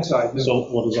 Not on that side. no. So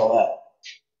what is all that?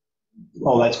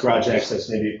 Oh, that's garage access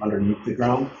maybe underneath the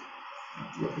ground?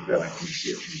 Look at that, I can see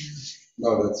it.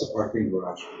 No, that's a parking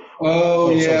garage. Oh,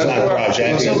 So yeah. it's not garage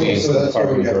access, it's So that's where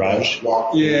parking we have garage. to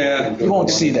walk. Yeah. You won't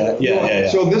see that. Yeah.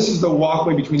 So this is the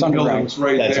walkway between It's the underground. buildings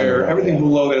right That's there. underground, Everything yeah.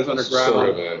 below that is Sort underground.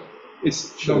 of a, It's,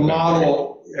 the Should've been model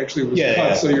actually was Yeah,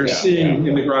 cut, so you're yeah, seeing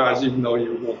in the garage, even though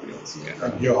you won't be able to see it.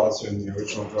 And here also in the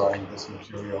original drawing, this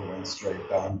material went straight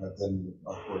down, but then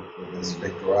upward with this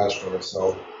big garage door.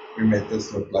 So we made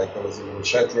this look like there was a little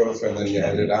shed roof, and then you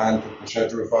added on, took the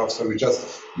shed roof off. So we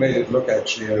just made it look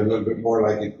actually a little bit more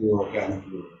like it grew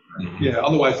organically. Yeah,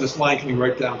 otherwise this line coming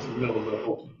right down to the middle of the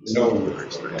open.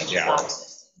 yeah.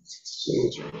 So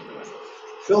we'll change that.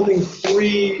 Building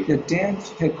 3, Yeah, Dan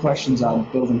had questions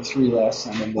on building 3 last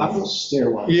time and the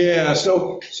stairwell. yeah,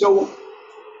 so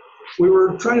we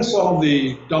were trying to solve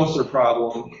the dumpster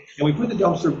problem, and we put the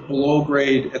dumpster below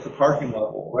grade at the parking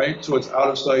level, right? So it's out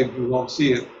of sight, you won't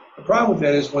see it. The problem with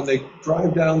that is when they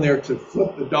drive down there to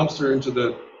flip the dumpster into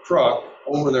the truck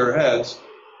over their heads,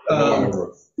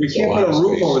 we can't put a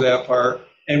roof over that part,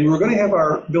 and we were gonna have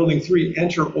our building 3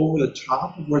 enter over the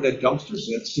top of where that dumpster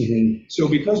sits. So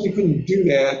because we couldn't do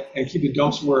that and keep the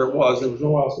dumpster where it was, there was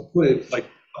nowhere else to put it, like,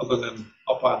 other than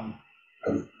up on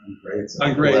grade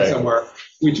Right. somewhere.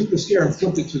 We took the stair and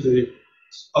flipped it to the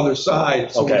other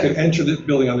side, so we Okay. could enter the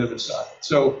building on the other side.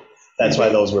 So, That's why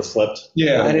those were flipped?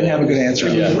 yeah. I didn't have a good answer. It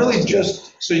was Yeah. really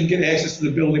just so you can get access to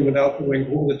the building without going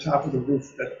over the top of the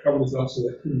roof that covers us, so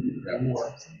that couldn't be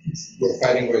more. We're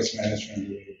fighting waste management.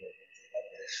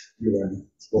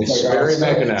 It's very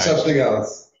mechanized. Something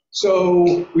else.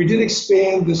 So we did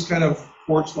expand this kind of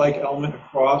porch-like element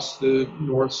across the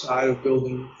north side of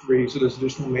building 3. So there's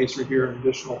additional masonry here and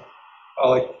additional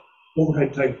like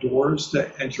overhead type doors to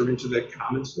enter into that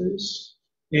common space.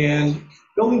 And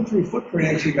building 3 footprint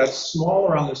actually got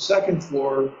smaller on the second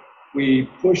floor. We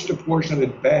pushed a portion of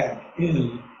it back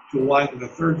in to align with the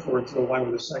third floor to align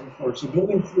with the second floor. So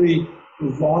building 3, the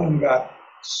volume got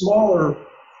smaller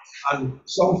on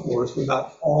some floors, but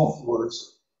not all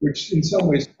floors, which in some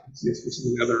ways compensates for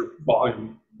some of the other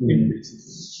volume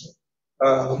increases.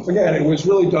 Again, it was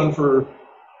really done for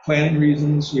planning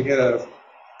reasons. We had a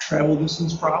travel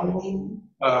distance problem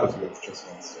Because we have just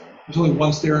one stair. There's only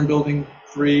one stair in building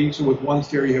 3, so with one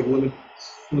stair, you have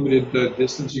limited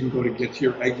distance you can go to get to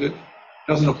your exit.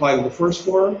 Doesn't apply to the first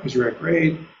floor because you're at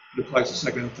grade. It applies to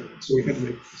second and third, so we had to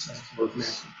make the second floor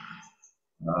maximum.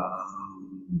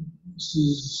 This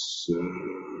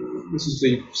is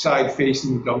the side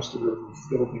facing dumpster of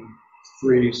building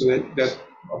 3, so that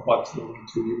abuts building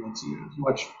 2. You won't see it as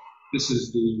much. This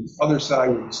is the other side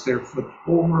with the stair flipped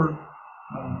over.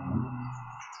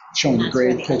 Showing the That's where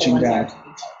grade the pitching other down. ones are to be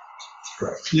built.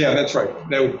 Correct. Yeah, that's right.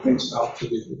 That would face out to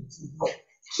the.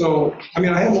 So, I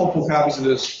mean, I have multiple copies of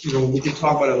this. You know, we can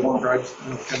talk about it longer. I don't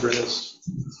know if Kendra has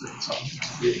something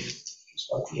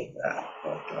with that.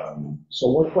 But, So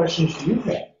what questions do you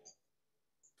have?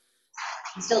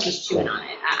 I'm still just chewing on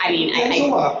it. I mean, Thanks a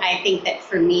lot. I think that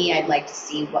for me, I'd like to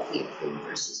see what we approve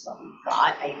versus what we've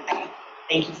got. I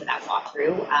thank you for that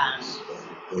walkthrough.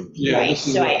 Yeah, Right, this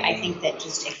is so a- I think that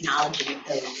just acknowledging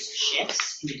those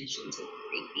shifts in addition to the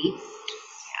 3 feet.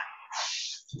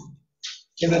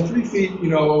 And then 3 feet, you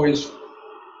know, is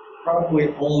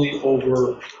probably only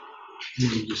over,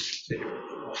 just take a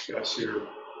rough guess here,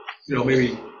 you know,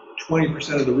 maybe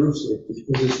 20% of the roof surface,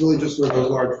 because it's really just where those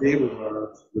large gables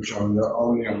are. Which are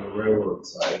only on the railroad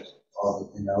side. All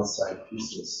the canal side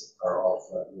pieces are all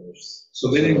flat roofs. So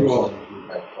they didn't go up.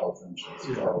 Like 12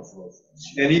 inches, 12 foot.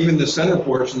 And even the center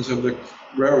portions of the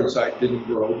railroad side didn't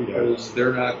grow because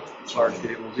they're not large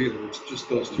gables either. It's just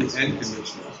those 2 end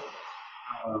conditions.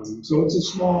 So it's a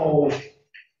small,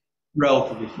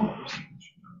 relatively small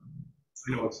percentage.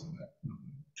 I know it's in that.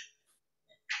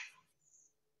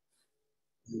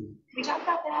 Can we talk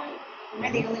about that? Am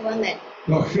I the only one that,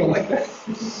 No, you don't like that?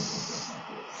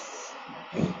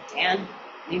 Dan,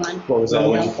 anyone? What was that?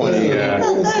 What you pointing at? This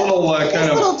little This kind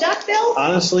of, little duck bill?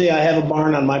 Honestly, I have a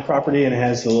barn on my property and it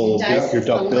has the little, Does? your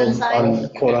duck On build, one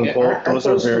side? quote unquote. Those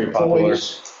are very popular.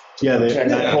 Yeah,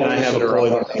 and I have a pulley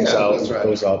that hangs out, that's right.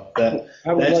 goes up. That's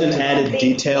like an added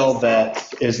detail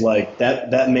that is like,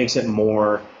 that makes it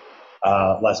more,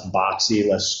 less boxy,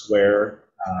 less square.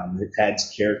 It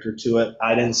adds character to it.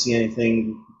 I didn't see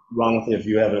anything wrong with it. If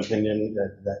you have an opinion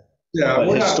yeah, but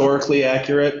we're not, historically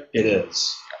accurate, it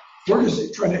is. we're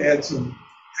just trying to add some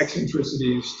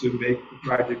eccentricities to make the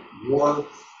project more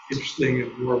interesting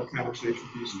and more of a conversation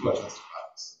piece.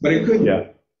 But it could, Yeah.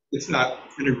 it's not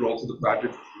integral to the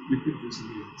project. We could do some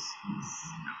meetings.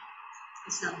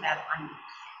 It's not a bad one.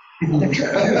 I'm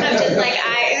just like,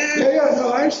 Yeah,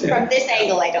 no, I from understand. this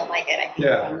angle, I don't like it. I think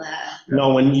Yeah. from the,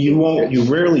 No, and you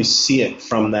rarely see it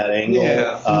from that angle.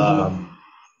 Yeah.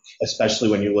 Especially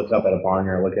when you look up at a barn,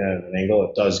 you're looking at an angle,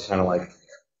 it does kind of like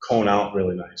cone out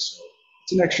really nice.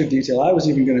 It's an extra detail. I was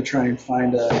even going to try and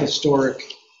find a historic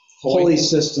pulley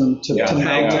system to Yeah,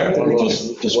 mount yeah,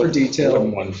 it, just for detail.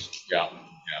 Wooden ones, yeah.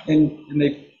 And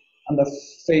they, on the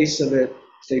face of it,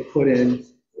 they put in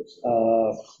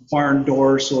barn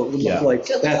door, so it would Yeah. look like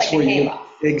so it looks that's like a where you,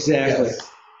 hayloft. exactly.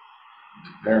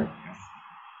 There.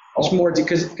 It's more,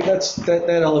 because that's, that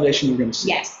elevation you're going to see.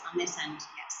 Yes, on this end,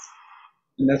 yes.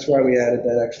 And that's why we added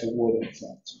that extra wood in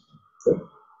front.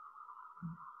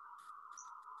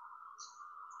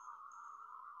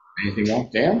 Anything else,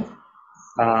 Dan?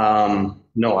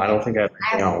 No, I don't think I have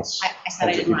I anything have- else. I said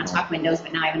I didn't want to talk windows,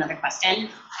 but now I have another question.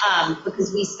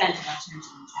 Because we spent a lot of energy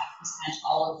on that. We spent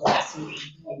all of the last meeting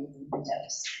going with the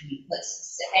windows. And we put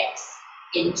specifics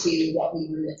into what we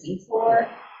were looking for.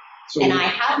 So And I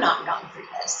have not gone through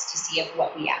this to see if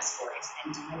what we asked for is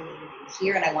then delineated in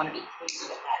here. And I want to be clear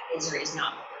that that is or is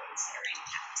not what we're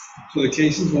considering. So the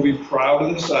casings will be proud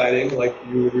of the siding, like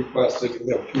you had requested.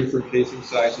 We have 2 different casing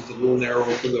sizes, a little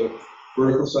narrower for the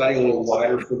vertical siding, a little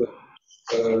wider for the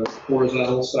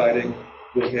horizontal siding.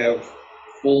 We'll have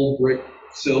full brick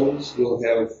sills. We'll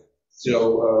have,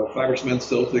 fiber cement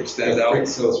sills that extend out. Brick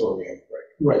sills what we have,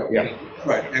 right? Right, Yeah.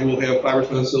 right. And we'll have fiber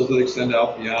cement sills that extend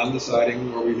out beyond the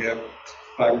siding where we have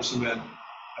fiber cement.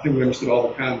 I think we understood all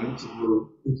the comments and we're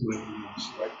implementing those,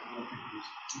 right? I don't think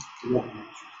there won't be an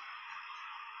issue.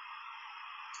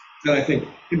 And I think,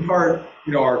 in part,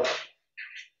 our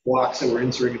blocks that we're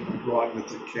inserting into the drawing with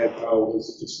the CAD file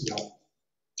was just,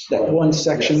 That one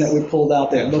section that we pulled out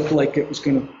that looked like it was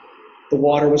going to, the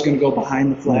water was going to go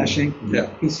behind the flashing. Yeah.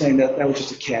 He's saying that was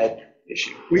just a CAD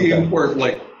issue. we import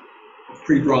like a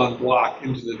pre-drawn block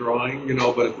into the drawing,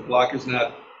 but if the block is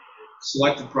not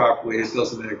selected properly, it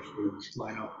doesn't actually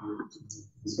line up.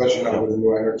 Especially now with the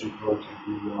new energy code,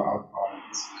 you do more outbound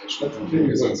installation,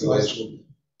 continuous installation.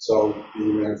 So the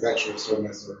manufacturers don't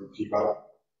necessarily keep up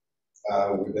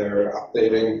with their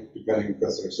updating, depending,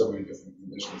 because there are so many different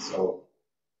conditions. So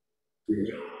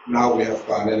now we have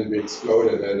gone in and we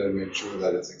exploded it and made sure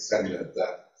that it's extended,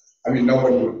 that I mean, no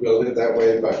one would build it that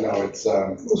way, but no, it's,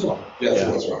 What's wrong? yes, Yeah.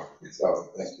 it was wrong. So,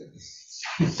 thank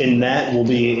you. And that will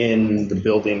be in the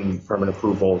building permit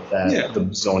approval Yeah. that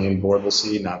the zoning board will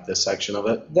see, not this section of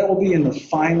it? That will be in the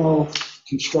final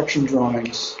construction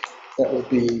drawings that will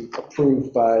be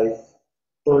approved by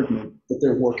Bergman that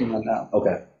they're working on now.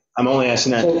 Okay. I'm only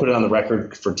asking that to put it on the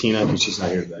record for Tina because she's not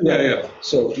here today. Yeah.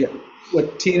 So, yeah,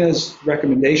 what Tina's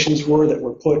recommendations were that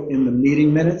were put in the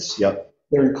meeting minutes, Yep,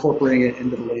 they're incorporating it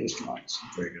into the latest drawings.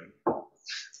 very good.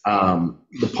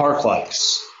 The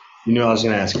Parklex, you knew I was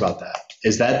going to ask about that.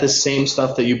 Is that the same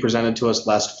stuff that you presented to us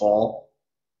last fall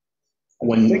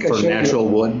I think I for showed you. natural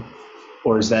wood?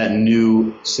 Or is that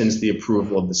new since the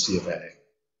approval of the C of A?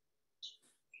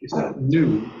 It's not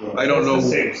new. I don't know.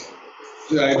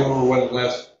 I don't know what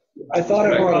last. I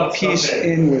thought I brought a piece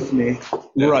in with me.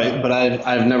 Right, but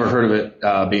I've never heard of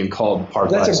it being called Parklex.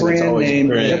 That's a and it's brand always name.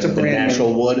 been That's a the brand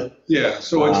natural wood. Yeah,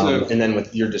 so it's a. And then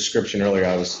with your description earlier,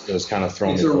 it was kind of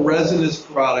thrown. It's a resinous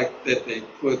product that they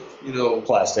put,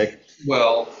 Plastic.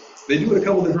 well, they do it a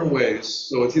couple different ways.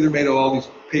 So it's either made of all these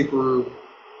paper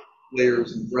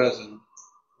layers and resin,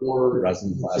 or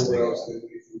Resin, plastic. somewhere else they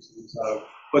make these things out of.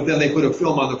 But then they put a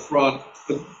film on the front.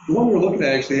 The one we're looking at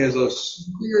actually has a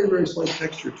very, very slight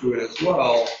texture to it as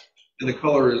well, and the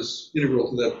color is integral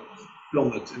to that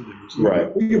film that's in there. So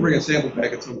Right. we can bring a sample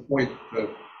back at some point, but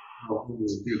we will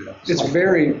do that. It's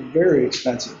very, very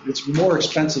expensive. It's more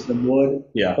expensive than wood,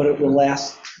 Yeah. but it will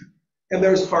last. And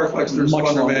there's Parklex, there's Much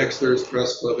longer. Thundermax, there's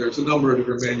Crespa, there's a number of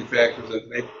different manufacturers that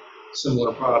make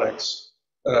similar products.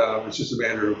 It's just a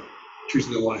matter of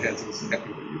choosing the one that has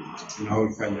exactly what you want. You know,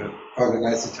 we found a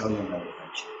nice Italian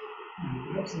manufacturer.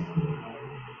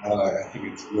 I think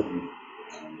it's wooden.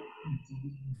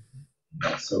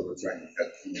 So we're trying to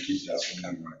get the details from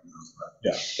them right now. But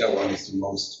Yeah. that one is the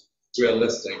most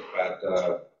realistic,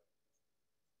 but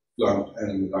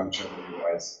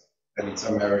longevity-wise. And in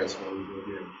some areas where we will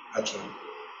be able to touch it,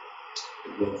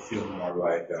 it will feel more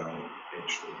like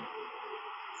H2.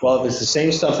 Well, if it's the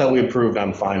same stuff that we approved,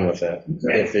 I'm fine with it.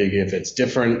 Okay. If it's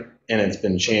different and it's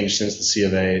been changed since the C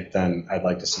of A, then I'd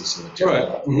like to see some All material.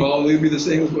 right, well, it'll be the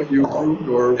same as what you approved,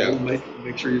 or Yeah. we'll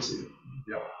make sure you see it.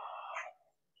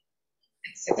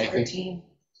 It's 6:13.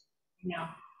 No.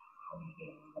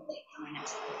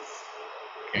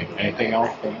 Okay, anything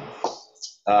else?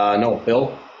 No,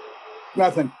 Bill?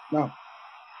 Nothing, no.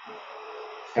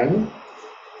 Ken?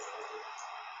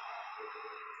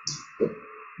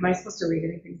 Am I supposed to read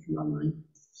anything from online?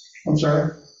 I'm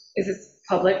sorry? Is this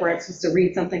public where I'm supposed to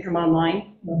read something from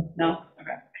online? No?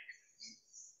 Okay.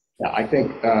 Yeah, I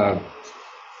think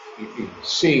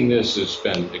seeing this has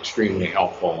been extremely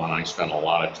helpful, and I spent a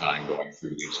lot of time going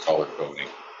through these color coding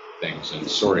things and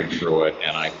sorting through it,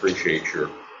 and I appreciate your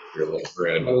little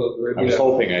grid. I was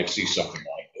hoping I'd see something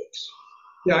like this.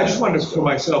 Yeah, I just wanted for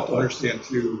myself to understand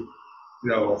too,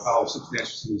 how substantial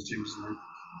some of these changes are.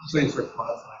 Things for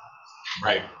quantifying.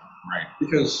 Right.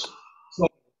 Because it's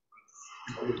not,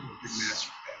 big master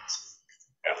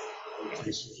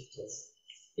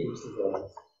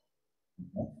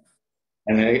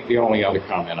And the only other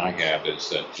comment I have is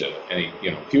that any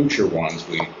future ones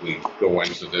we go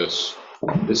into this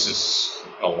is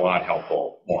a lot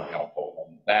more helpful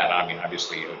than that. I mean,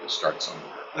 obviously you have to start somewhere.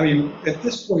 I mean, at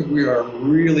this point, we are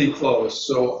really close,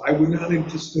 so I would not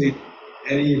anticipate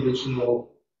any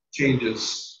additional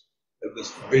changes at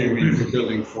this point. You mean for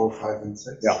building 4, 5, and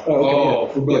 6? Yeah. Oh,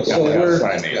 for building. So we're-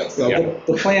 That's what I mean. Yeah.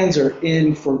 The plans are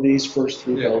in for these first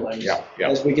three Yeah. buildings. Yeah.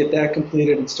 As we get that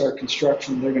completed and start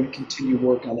construction, they're going to continue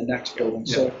work on the next building.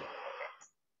 So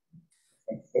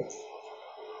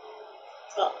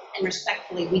Well, and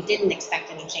respectfully, we didn't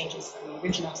expect any changes from the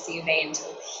original C of A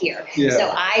until here. Yeah. So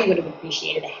I would have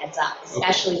appreciated a heads up,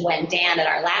 especially when Dan at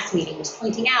our last meeting was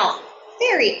pointing out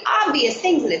very obvious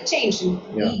things that had changed, and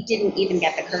we didn't even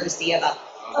get the courtesy of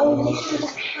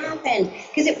what happened?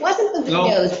 Because it wasn't the No.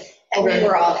 windows that we Okay.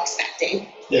 were all expecting.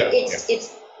 Yeah.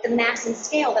 It's the mass and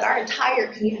scale that our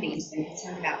entire community has been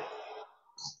concerned about.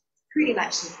 Pretty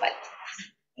much since, what,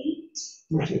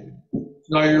 8?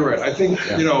 No, you're right. I think,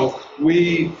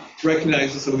 we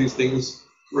recognize that some of these things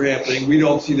were happening. We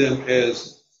don't see them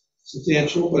as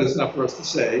substantial, but it's not for us to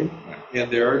say.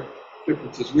 And there are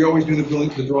differences. We always do the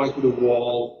drawing for the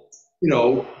wall,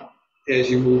 as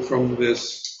you move from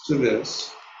this to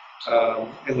this.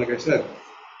 And like I said,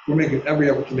 we're making every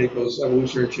effort to make those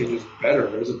evolutionary changes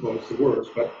better as opposed to worse.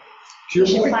 But to We your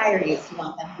should point, fire you if you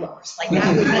want them worse. Like,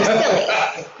 that would be silly.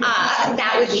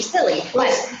 That would be silly, but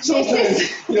this sometimes,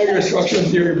 is. you're a structural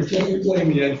engineer, but you blame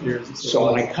the engineers. And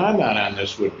So my comment on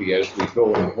this would be, as we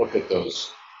go and look at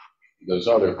those those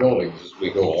other buildings as we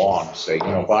go along, say,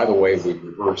 by the way, we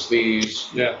reversed these.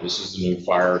 Yeah. This is the new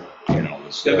fire, the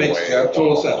That stairway. makes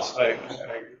total blah, blah, blah. sense. I agree.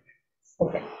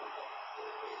 Okay.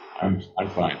 I'm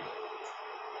fine.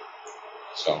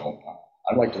 So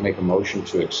I'd like to make a motion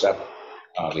to accept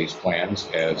these plans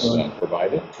as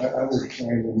provided. I would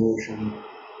find a motion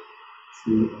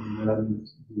to amend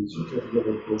the certificate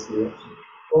of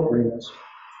appropriateness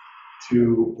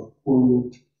to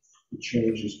approve the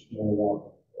changes pointed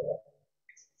out.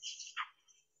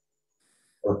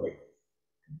 Perfect.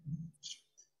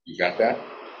 You got that?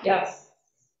 Yes.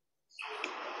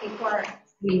 Before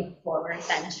we move forward,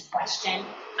 then to question,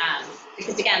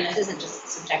 because again, this isn't just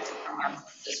subjective from our point.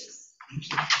 This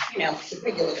was, the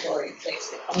regulatory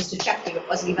place that comes to check you. It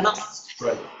wasn't even us.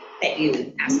 Right. That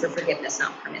you asked for forgiveness,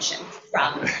 not permission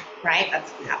from, right?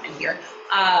 That's what happened here.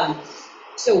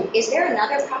 So is there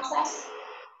another process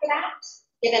for that?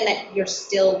 Given that you're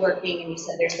still working and you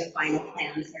said there's the final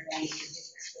plans, they're going to different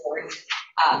boards.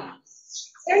 Is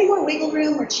there any more wiggle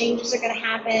room or changes are going to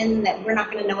happen that we're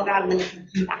not going to know about and then we can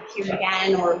come back here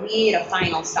again? Or are we at a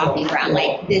final stopping ground,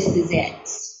 like this is it?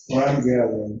 What I'm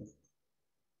gathering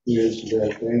is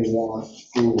that they want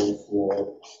approval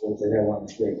for what they have on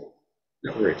the table.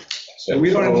 Great. So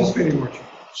we don't anticipate any more change.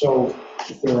 So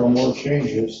if there are more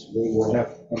changes, we will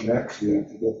have to come back to you to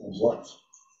get them what.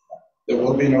 There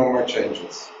will be no more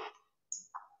changes.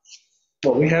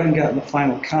 Well, we haven't gotten the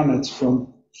final comments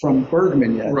from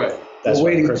Bergman yet. Right. That's We're why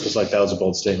waiting. Chris was like, that was a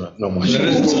bold statement. No more. That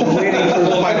is- We're waiting for the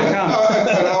final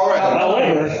comments.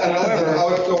 However,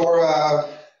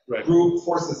 Right. Group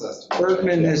forces us to.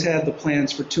 Bergman has had the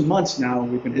plans for 2 months now.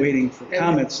 We've been waiting for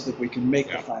comments so that we can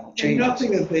make the final And changes.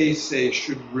 nothing that they say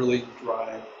should really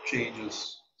drive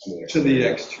changes to the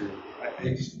exterior. I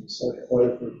think But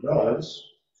if it does,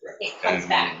 It comes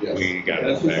back. yes. We got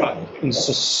that's it fine. back. And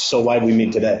so why'd we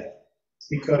meet today?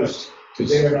 Because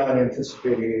they are not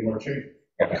anticipating any more changes.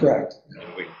 Correct. And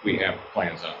we have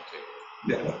plans on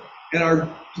the table. Yeah. And our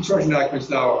construction documents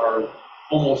now are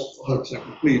almost 100%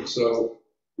 complete, so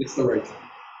it's the right time.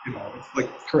 It's like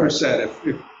Chris said, if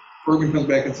Bergman comes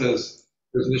back and says,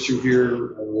 there's an issue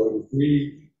here, we'll have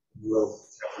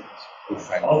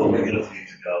to. All the windows need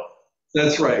to go.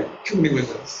 That's right, too many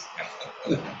windows.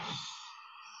 It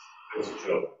was a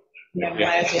joke. I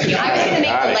was going to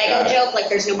make the Lego joke, like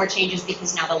there's no more changes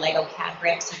because now the Lego CAD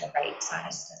bricks are the right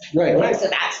size. Right. So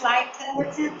that's why it kind of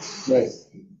works out. Right.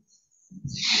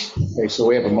 Okay, so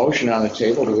we have a motion on the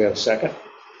table. Do we have a second?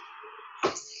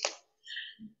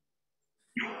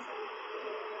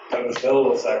 That was Bill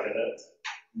will second it.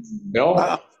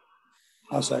 Bill?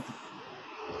 I'll second.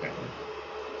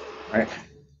 All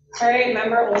right,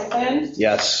 member Olson,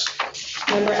 Yes.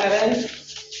 member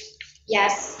Evans,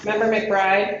 Yes. member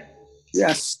McBride,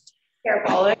 Yes. Chair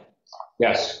Pollak,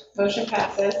 Yes. motion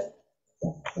passes.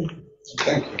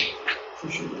 Thank you.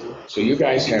 So you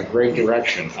guys have great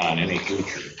direction on any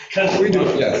future. We do,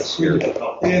 yes. Here.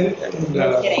 And,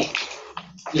 Kidding.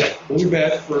 yeah, we'll be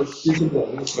back for future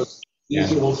buildings, but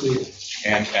these we'll see.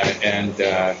 And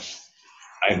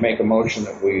I'd make a motion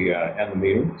that we end the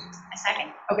meeting. A second.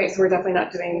 Okay, so we're definitely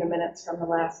not doing the minutes from the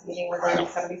last meeting. We're going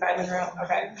 75 in a row.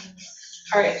 Okay.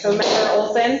 All right, so member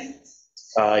Olson,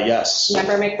 Yes.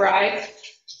 member McBride,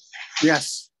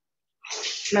 Yes.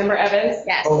 member Evans.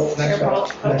 Yes. Oh, Chair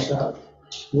Pollak. that's not.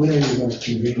 When are you going to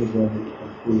convene again to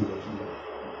approve it?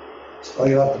 Oh,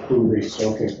 you have to approve these,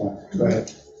 okay, fine, go ahead.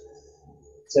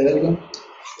 Say that again?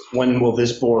 When will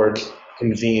this board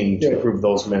convene to approve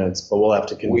those minutes? But we'll have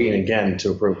to convene again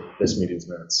to approve this meeting's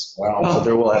minutes. Well, So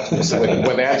there will have to be with something.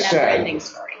 that It's a said, never-ending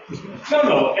story.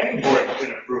 No, any board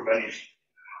can approve anything.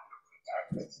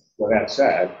 with that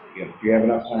said, do you have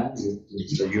enough time?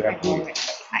 So you have to.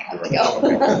 I have to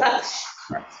go.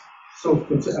 So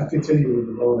continue with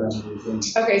the vote on the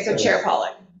things. Okay, so Chair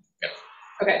Pollak. Yeah.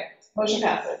 Okay, motion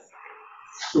passes.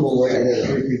 So we'll wait, I had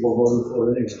 3 people voting for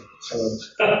it anyway, so.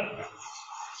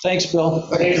 Thanks, Bill.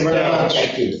 Thank you very much.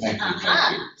 Thank you, thank you,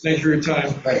 thank you. Thanks for your time.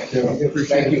 Thank you.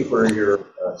 Thank you for your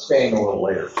staying a little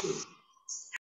later, too.